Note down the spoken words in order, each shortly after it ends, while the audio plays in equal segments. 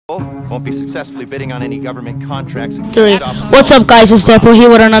Won't be successfully bidding on any government contracts. What's up, guys? It's Depo here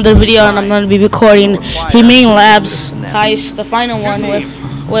with another video, and I'm going to be recording Humane Labs Heist, the final one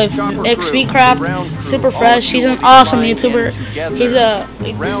with XVCraft, super fresh. He's an awesome YouTuber. He's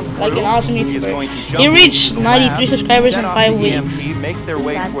like an awesome YouTuber. He reached 93 subscribers in 5 weeks.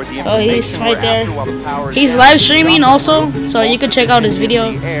 So he's right there. He's live streaming also, so you can check out his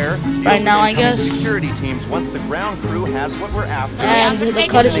video right now, I guess. And the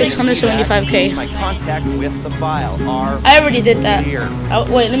cut is 675K. I already did that.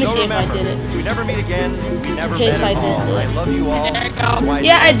 Wait, let me see if I did it. In case I did it.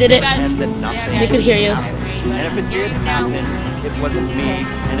 Yeah, I did it. They could hear you. And if it did happen, it wasn't me,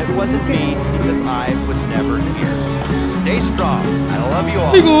 and it wasn't me because I was never here. Stay strong. I love you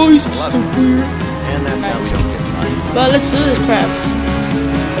all. Hey guys, it's so weird. And that's how we don't get tired. Well, let's do this, craps.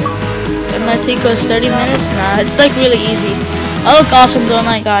 It might take us 30 minutes. Nah, it's like really easy. I look awesome, don't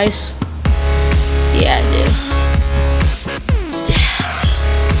I, guys? Yeah, I do.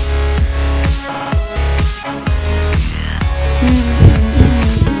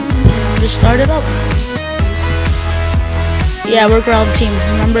 Just start it up. Yeah, we're ground team.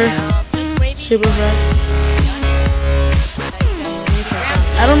 Remember? Super fresh.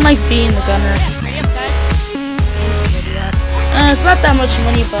 I don't like being the gunner. It's not that much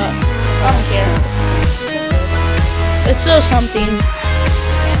money, but I don't care. It's still something.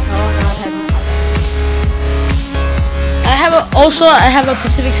 I have a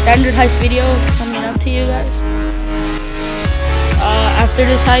Pacific Standard Heist video coming up to you guys. After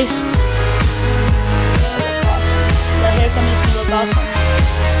this heist. The hair coming to look awesome.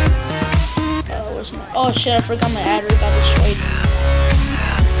 Oh shit, I forgot my adder got destroyed.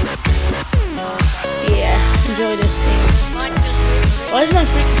 Yeah, enjoy this thing.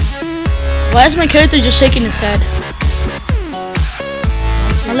 Why is my character just shaking his head?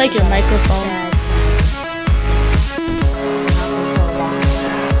 I like your microphone.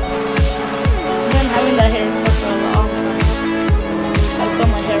 I've been having that hair for a while. I'll cut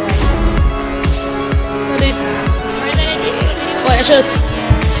my hair right now. Wait, I should.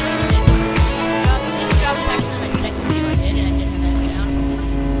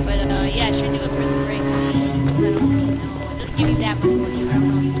 Yeah, I should do it for the break. Just give me that much more. I don't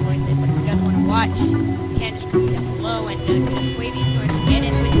know if you like it, but if you guys want to watch, you can just comment down below and wavy or get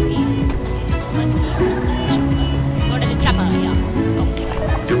in with me. Let's go to the Tapa, yeah.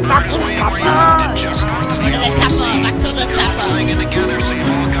 Your bird is waiting where you left it, just north of the open sea. Back to the Tapa. Flying in together, so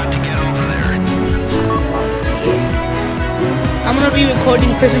you've all got to get over there. I'm gonna be recording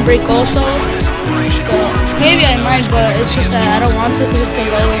Prison Break also. So maybe I might, but it's just that I don't want to because it's a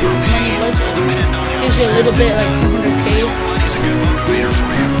low money budget. Gives you a little bit like 100K.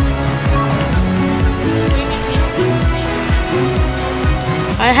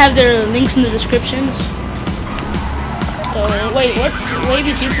 I have their links in the descriptions. So wait, what's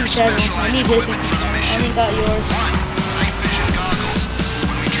Wavy's YouTube channel? I need his YouTube channel. I only got yours.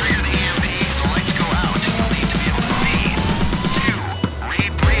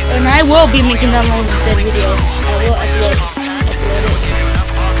 And I will be making that long video. I will upload it.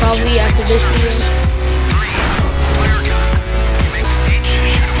 Probably after this video.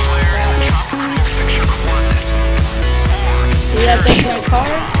 You guys got my car?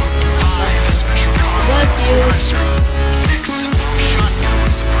 Bless you.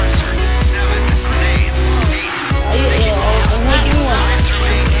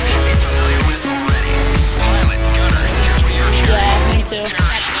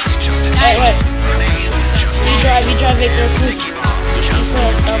 We drive Victor, please.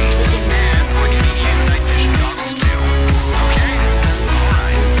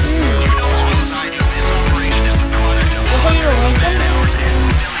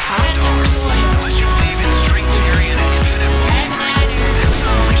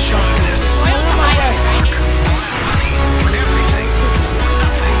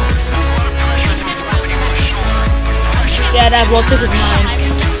 Yeah, that voltage is mine.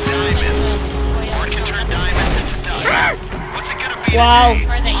 Wow.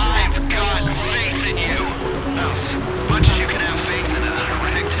 I've got faith in you. As much as you can have faith in a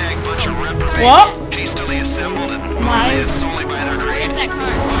ragtag bunch of reprobates, hastily assembled and motivated solely by their greed.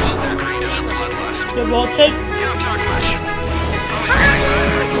 Well, their greed and their bloodlust. The voltage? You don't talk much.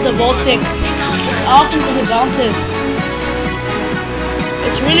 The voltage. It's awesome because it bounces.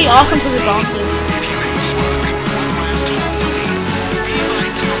 It's really awesome because it bounces.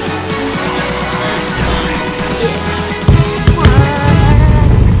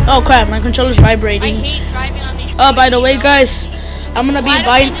 Oh crap, my controller's vibrating. I hate driving on these. Oh, by the way, guys, I'm gonna be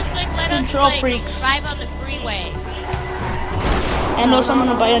buying Control Freaks. Drive on the freeway. And also I'm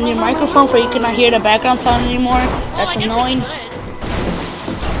gonna buy a new microphone for you cannot hear the background sound anymore. That's annoying.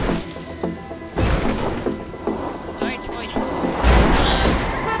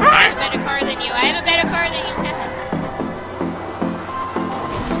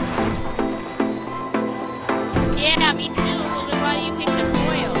 Yeah, me too. Well, then why do you pick the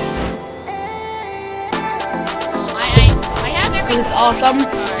foil? I have every. Cause it's awesome.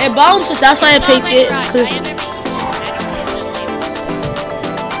 It bounces. That's why I picked it. Cause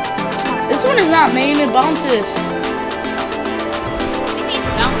this one is not lame. It bounces.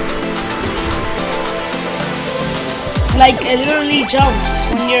 Like it literally jumps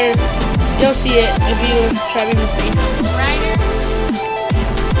when you're. You'll see it if you try to be.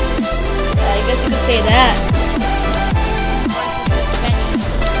 I guess you could say that.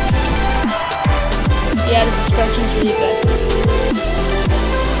 Yeah, the suspension's really good.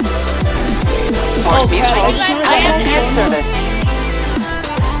 Force mutual. I have service.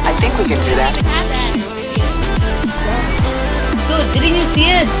 I think we can do that. Dude, didn't you see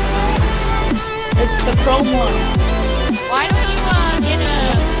it? It's the chrome one. Why don't you get a...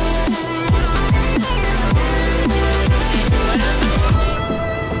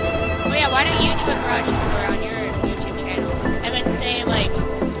 Oh yeah, why don't you do a garage tour on your YouTube channel? And then say like,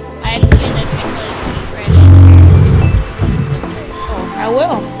 I have to do this because it's ready. I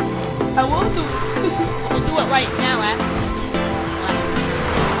will. I will do it. We'll do it right now after.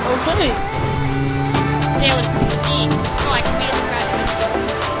 Okay. Yeah, it was me. No, I committed the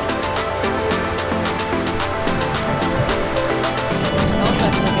garage.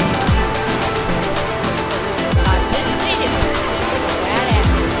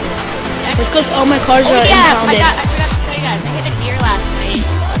 It's because all my cars are impounded. I forgot to tell you guys. I hit a deer last night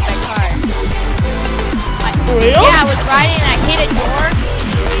with my car. For real? Yeah, I was riding and I hit a door.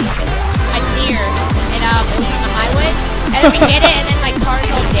 A deer. And it was on the highway. And then we hit it and then my car's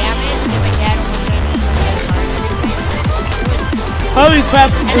all damaged. And my dad almost hit me. Holy crap.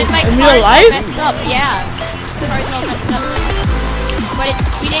 And then my in car's real life? messed up. Yeah. The car's all messed up. But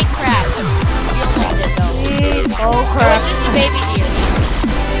we didn't crash. We almost did though. Oh It crap. was just a baby deer.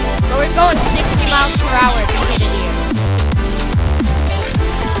 So we're going 60 miles per hour to hit a deer.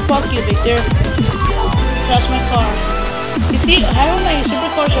 Fuck you, Victor. That's my car. You see, how my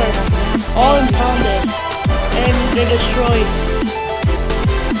supercars are all impounded and they're destroyed.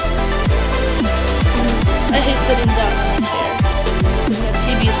 I hate sitting down on a chair. My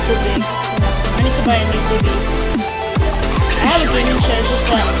TV is too big. I need to buy a new TV. I have a gaming chair, it's just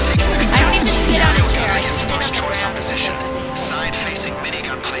that I don't even sit on a chair. I just sit First on the choice ground. position. Side-facing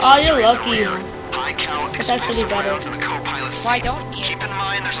minigun placement. oh, you're lucky. High count It's actually explosive better. rounds in the co-pilot's seat. Why don't you? Keep in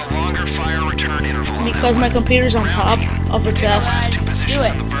mind there's a longer fire return interval. on Because that my one. computer's on top of a Take the desk. last two positions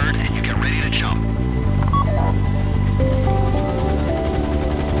it. of the bird and you get ready to jump.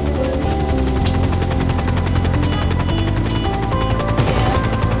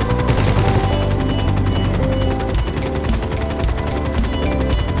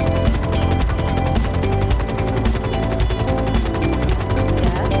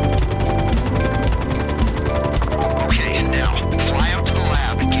 Okay, now fly out to the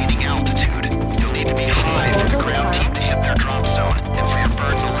lab, gaining altitude. You'll need to be high for the ground team to hit their drop zone, and for your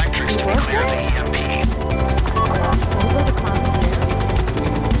bird's electrics to be clear of the EMP.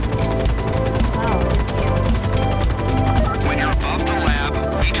 When you're above the lab,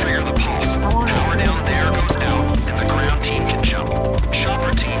 we trigger the pulse. Power down there goes out, and the ground team can jump.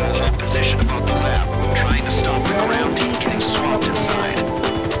 Chopper team will hold position above the lab, trying to stop the ground team getting swamped inside.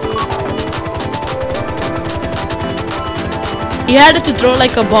 You had to throw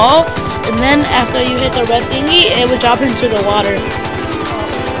like a ball, and then after you hit the red thingy, it would drop into the water.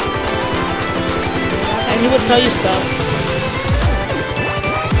 And he would tell you stuff.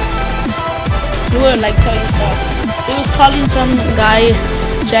 He would like tell you stuff. He was calling some guy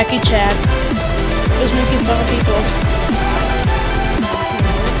Jackie Chan. He was making fun of people.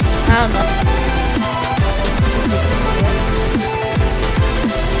 I don't know.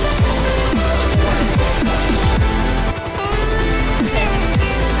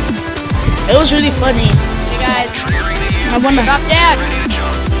 It was really funny. Hey guys, I wanna. drop down.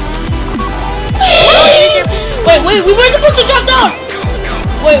 Wait, we weren't supposed to drop down.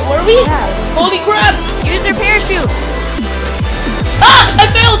 Wait, were we? Holy crap! Use their parachute. Ah!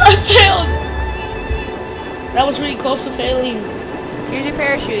 I failed! That was really close to failing. Use your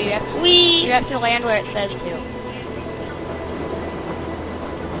parachute. You have to land where it says to.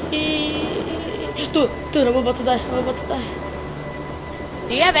 Dude, I'm about to die.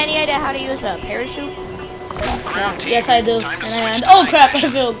 Do you have any idea how to use a parachute? Yes, I do. And I land. Oh crap! I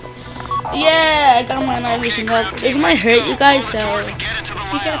failed. Yeah, I got my night vision goggles. It might hurt you guys, so be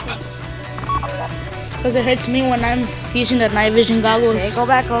careful. Because it hurts me when I'm using the night vision goggles. Okay, go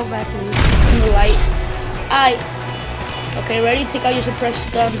back, please. In the light. Okay, ready? Take out your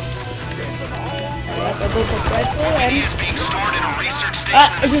suppressed guns. Like a book of rifle and... Is being stored in a research station.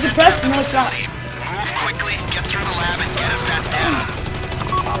 Is it suppressed? No, it's not. Move quickly, get through the lab, and get us that data.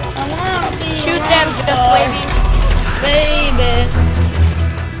 I wanna be Shoot a them, rockstar, baby. baby.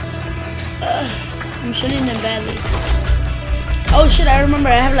 I'm shooting them badly. Oh shit, I remember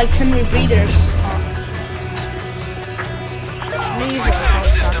I have like 10 rebreathers. Looks like some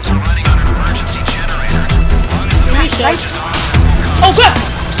systems are running on an emergency generator. As long as the switch is on, Oh crap!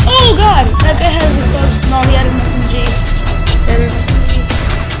 Oh god! That guy has a sword. No, he had an SMG. He had an SMG.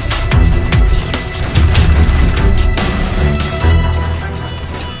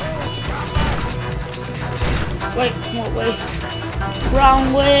 Wait, what way?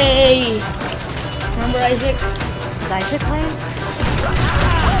 Wrong way! Remember Isaac? Is Isaac playing?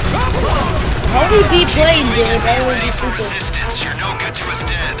 How would he be playing, dude? That would be super. resistance, you're no good to us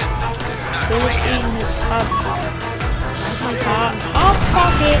dead. He was eating his hot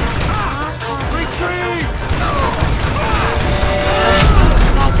pocket. Retreat!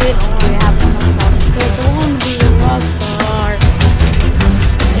 Pocket. Because I want to be a rock star.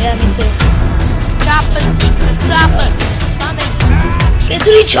 Yeah, me too. Chopper! The chopper! Coming! Get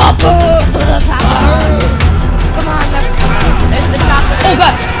to the chopper! The chopper! Come on, there's the chopper! Oh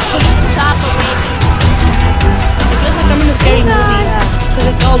god! The chopper, baby! It feels like I'm in a scary movie. Because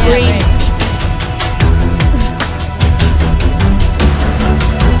it's all green. Right.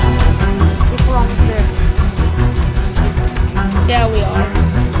 We're almost there. Yeah, we are.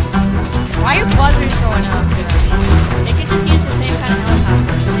 Why are buzzers going up? They could just use the same kind of helicopter.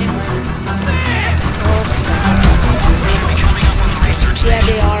 Yeah,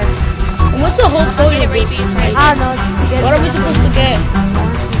 they are. And what's the whole point of this? Like, I don't know. To get what are we supposed to get?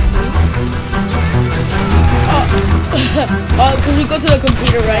 Oh, because we go to the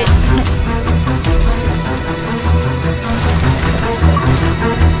computer, right?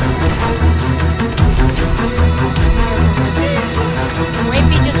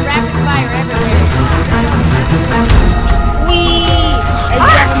 Rapey just rapid fire everywhere. Wee!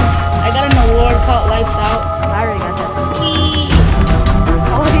 I got an award called Lights Out. I already got that. Wee!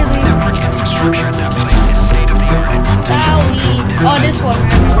 Oh, really? Network infrastructure at that place is state-of-the-art. Wowie! Oh, this one.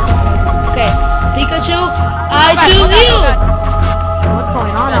 Okay. Pikachu, I choose you! What's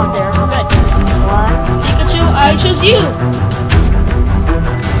going on out there? Good. What? Pikachu, I choose you!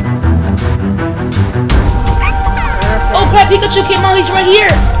 Oh crap, Pikachu came out, he's right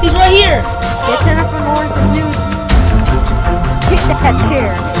here! He's right here! Get Jennifer Lawrence's news. Kick that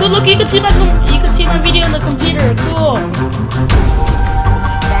chair. So look, you can see my video on the computer. Cool.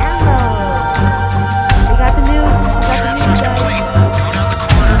 We got the news. Transfer's complete. Go down the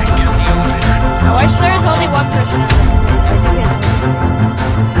corridor and get the elevator. Oh, I swear there's only one person.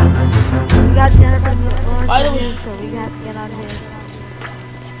 We got Jennifer Lawrence. By the way, so we have to get out of here.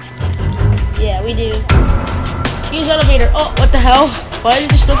 yeah, we do. Use elevator. Oh, what the hell? Why are you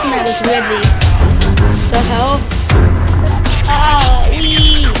just looking at us weirdly? What the hell? Ah,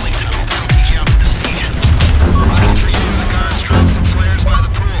 wee. Take you out to the sea. Waiting for you. The guards drove some flares by the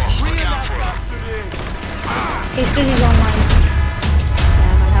pool. Look out for them. Okay, Stizzy's online. Yeah,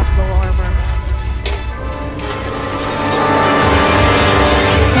 I'm gonna have to go armor.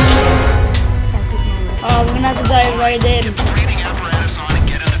 Oh, we're gonna have to dive right in. Breathing apparatus on and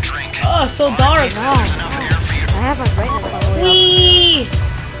get in a drink. Oh, it's so dark. There's enough air for you. I have my brightness all the way up. Wee.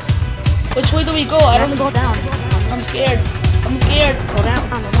 Which way do we go? I I have don't to go down. I'm scared. I'm scared. Go down.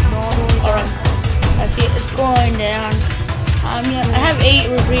 Go all the way down. Alright. I see it. It's going down. I have 8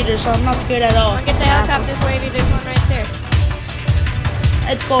 rebreathers, so I'm not scared at all. I'll get the helicopter, Wavy. There's one right there.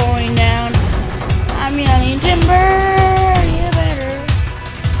 It's going down. I'm yelling timber. You better.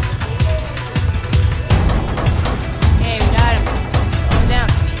 Hey, we got him. Going down.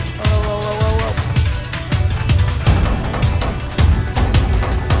 Whoa, whoa, whoa, whoa, whoa.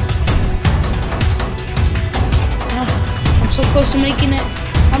 I'm so close to making it.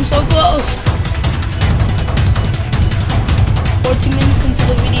 I'm so close. 14 minutes into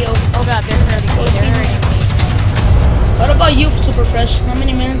the video. Oh god, they're hurting me. They're hurting me. What about you, Super Fresh? How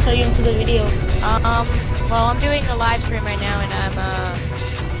many minutes are you into the video? Well, I'm doing a live stream right now, and I'm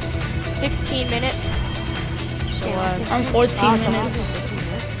 16 minutes. So, I'm 14 minutes.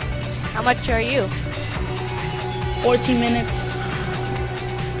 how much are you? 14 minutes.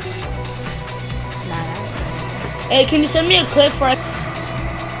 Hey, can you send me a clip for?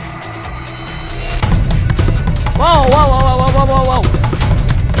 Whoa, whoa, whoa, whoa, whoa, whoa, whoa, whoa.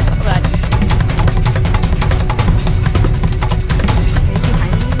 Oh god.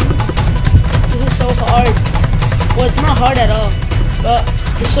 hard at all. But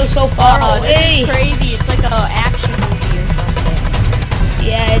it's so far away. This is crazy. It's like an action movie or something.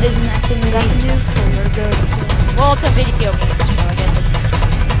 Yeah, it is an action movie. Well, it's a video game, so I guess it's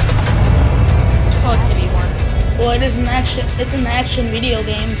supposed to be one. Well, it is an action. It's an action video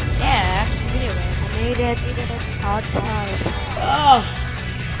game. Yeah, action video game. I made it. Outside. Oh,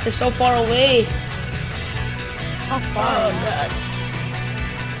 it's so far away. How far? Oh god.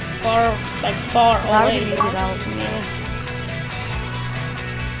 Far away. Yeah.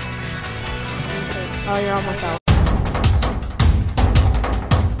 Oh, you're almost out.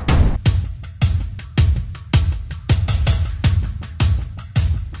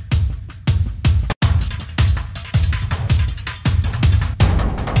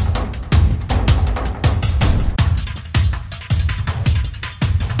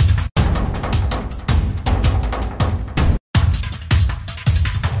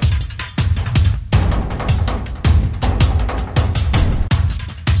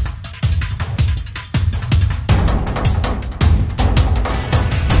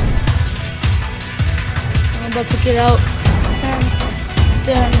 I'm about to get out.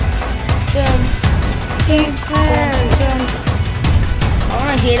 Dun. I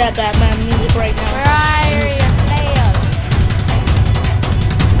want to hear that Batman music right now. Where are your players?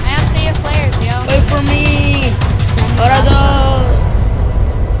 I don't see your players, yo. Wait for me.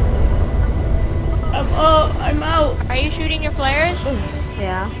 I'm out. Are you shooting your players?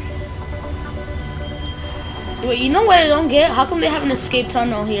 Yeah. Wait, you know what I don't get? How come they have an escape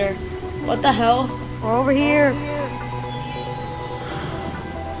tunnel here? What the hell? We're over here.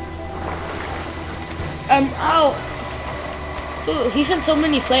 I'm out. Dude, he sent so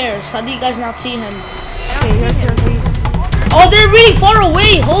many flares. How do you guys not see him? Okay, you're here. Oh, they're really far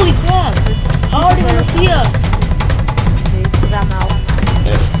away. Holy crap. How are they gonna see us? I'm out.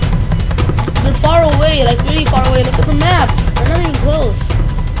 They're far away, like really far away. Look at the map. They're not even close.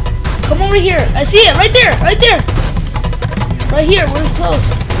 Come over here. I see it. Right there. Right there. Right here. We're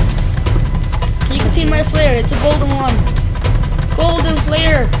close. You can see my flare. It's a golden one. Golden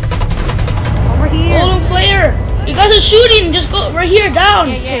flare. Over here. Golden flare. You guys are shooting. Just go right here. Down.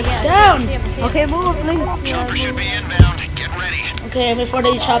 Yeah. Down. Okay, move, please. Chopper should be inbound. Get ready. Okay, before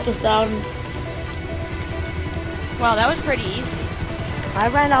they chop us down. Wow, that was pretty easy. I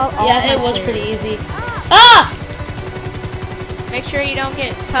ran out. all Yeah, it my was players. pretty easy. Ah! Make sure you don't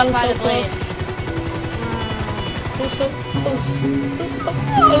get It cut was by so the blade. close. It was so close. So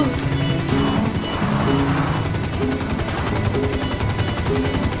close.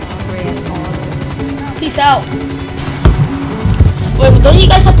 Peace out. Wait, but don't you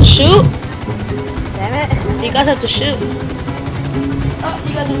guys have to shoot? Damn it. You guys have to shoot. Oh,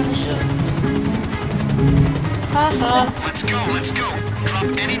 you guys have to shoot. Haha. Let's go. Drop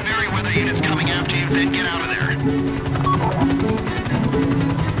any Merryweather units coming after you, then get out of there.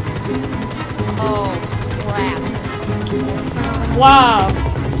 Oh, crap. Wow.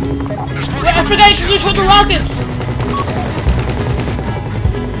 Wait, I forgot you can control the rockets.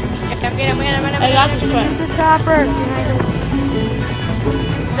 Get him. I got this part. The chopper behind us.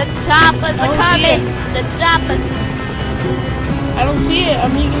 The choppers I are don't see coming. The choppers. I don't see it.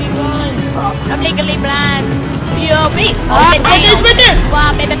 I'm legally blind. I'm legally blind. POV. Oh, it's right there.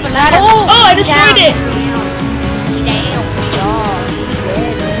 Wow, baby, Oh, I destroyed it. Damn.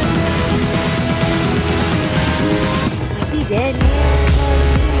 He dead.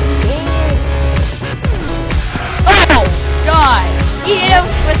 Oh, God. He hit him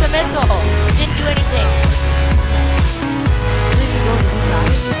with a missile. Didn't do anything.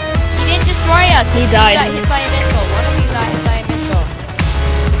 He didn't destroy us. He died. Got hit by a missile. One of you got hit by a missile.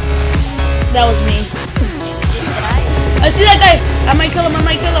 That was me. Didn't die. I see that guy. I might kill him.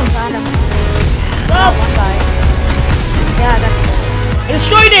 Found him. Stop. One guy. Yeah, that's it. I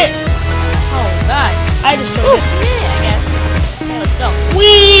destroyed it. Oh, God. I destroyed it. Yeah, I guess. Okay, let's go.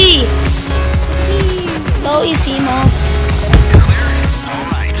 Wee! Lo hicimos. Clear?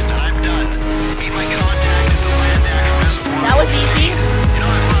 Alright, then I'm done. Meet my contact at the Land Ash Reservoir. That was easy. You know,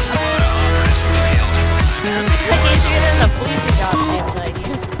 I've lost a lot of operatives in the field. I'm happy It's like easier than the policing job, I have an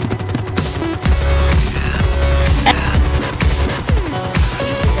idea.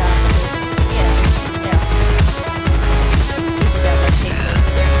 Policing job. Yeah.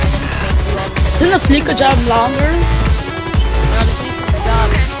 Isn't the Flicker job longer? No, the policing job.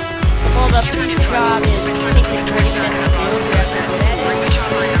 Well, the policing job is taking 30 minutes to do. You have to good at it. Bring the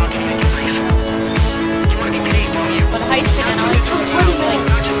chopper out and make it brief. You want to be paid, don't you? But heisting and all It's this just is like,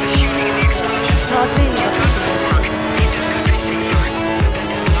 not just the shooting and the explosions. No, it's me. You've done good work. Made this country safer. But that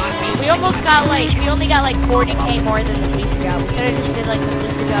does not mean we only got like 40K more than the policing job. We could have just did like the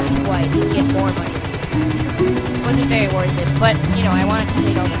policing job twice and get more money. It wasn't very worth it, but, you know, I wanted to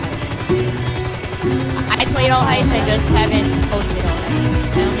play all the heists. I played all heists, I just haven't posted all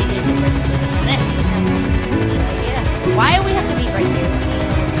heists. I only did the first one. And then, yeah. Why do we have to be right here?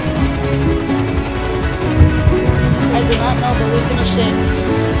 I do not know, but we're gonna shit.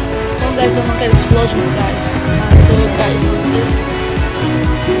 Some guys don't look at explosions, guys. Those guys don't do.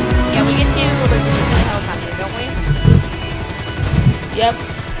 Yeah, we get to the helicopter, don't we? Yep.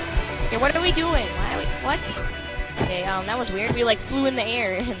 Yeah, what are we doing? Why are we, what? Okay, that was weird. We like flew in the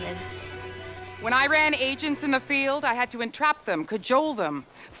air and then... When I ran agents in the field, I had to entrap them, cajole them,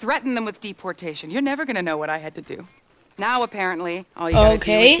 threaten them with deportation. You're never gonna know what I had to do. Now, apparently, all you gotta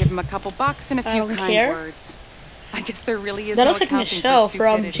do is give them a couple bucks and a few kind words. I guess there really is that no looks like accounting Michelle for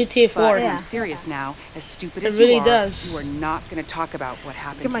from stupidity. GTA 4. But I'm serious now. As stupid It as really you are, does. you are not gonna talk about what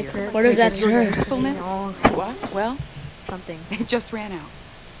happened here. What if that's her? Usefulness to us? Well, Something. it just ran out.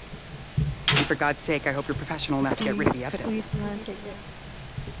 And for God's sake, I hope you're professional enough to get rid of the evidence.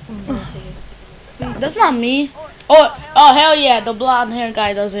 That's not me. Oh hell yeah, the blonde hair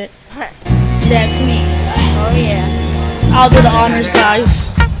guy does it. That's me. Oh yeah. I'll do the honors, guys.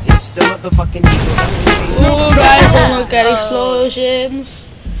 Ooh, guys, don't look at explosions.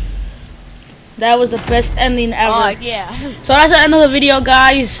 That was the best ending ever. Oh, yeah. So that's the end of the video,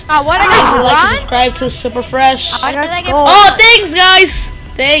 guys. What did If I you like to run? subscribe to Super Fresh. How did I get... Oh, thanks, guys.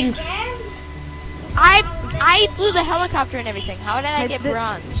 Thanks. I flew the helicopter and everything. How did I get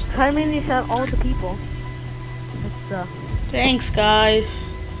bronze? Carmen, you shot all the people. Thanks,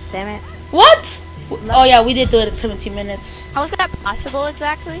 guys. Damn it. What? Oh yeah, we did do it at 17 minutes. How is that possible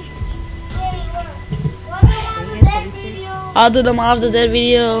exactly? I'll do the Mob of the Dead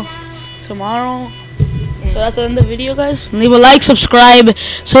video tomorrow. So that's the end of the video, guys. Leave a like, subscribe,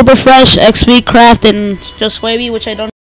 Super Fresh, XP Craft, and Just Wavy, which I don't